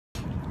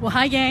Well,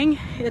 hi gang.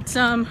 It's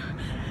I'm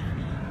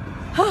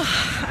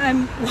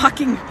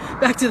walking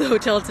back to the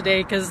hotel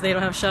today because they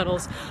don't have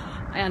shuttles,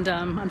 and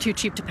I'm too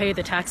cheap to pay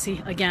the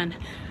taxi again.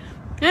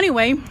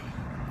 Anyway,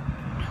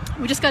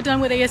 we just got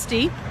done with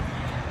ASD,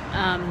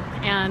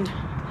 and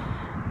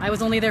I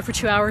was only there for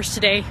 2 hours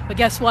today. But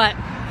guess what?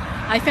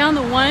 I found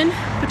the one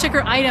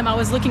particular item I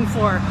was looking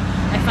for.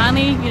 I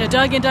finally,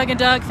 dug and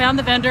dug, found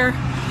the vendor,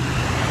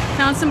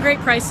 found some great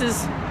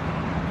prices,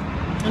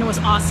 and it was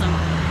awesome.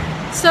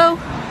 So,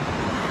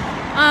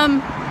 a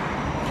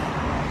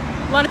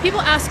lot of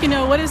people ask,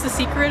 what is the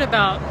secret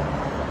about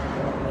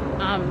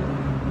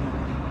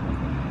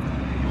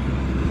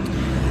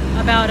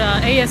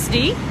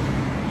ASD?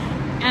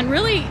 And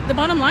really, the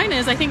bottom line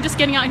is, I think just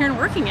getting out here and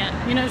working it.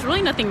 There's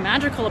really nothing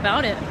magical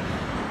about it,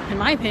 in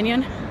my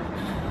opinion.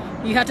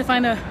 You have to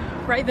find the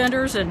right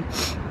vendors and,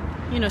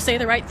 say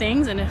the right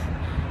things. And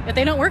if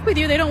they don't work with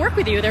you, they don't work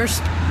with you.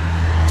 There's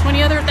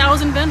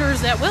 20,000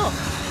 vendors that will.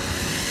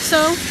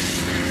 So,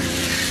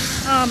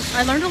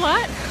 I learned a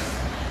lot.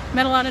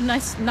 Met a lot of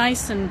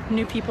nice and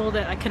new people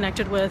that I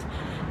connected with,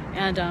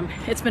 and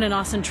it's been an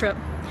awesome trip.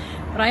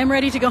 But I am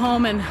ready to go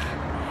home and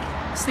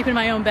sleep in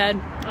my own bed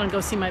and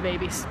go see my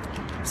babies.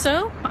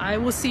 So I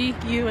will see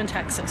you in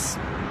Texas.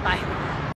 Bye.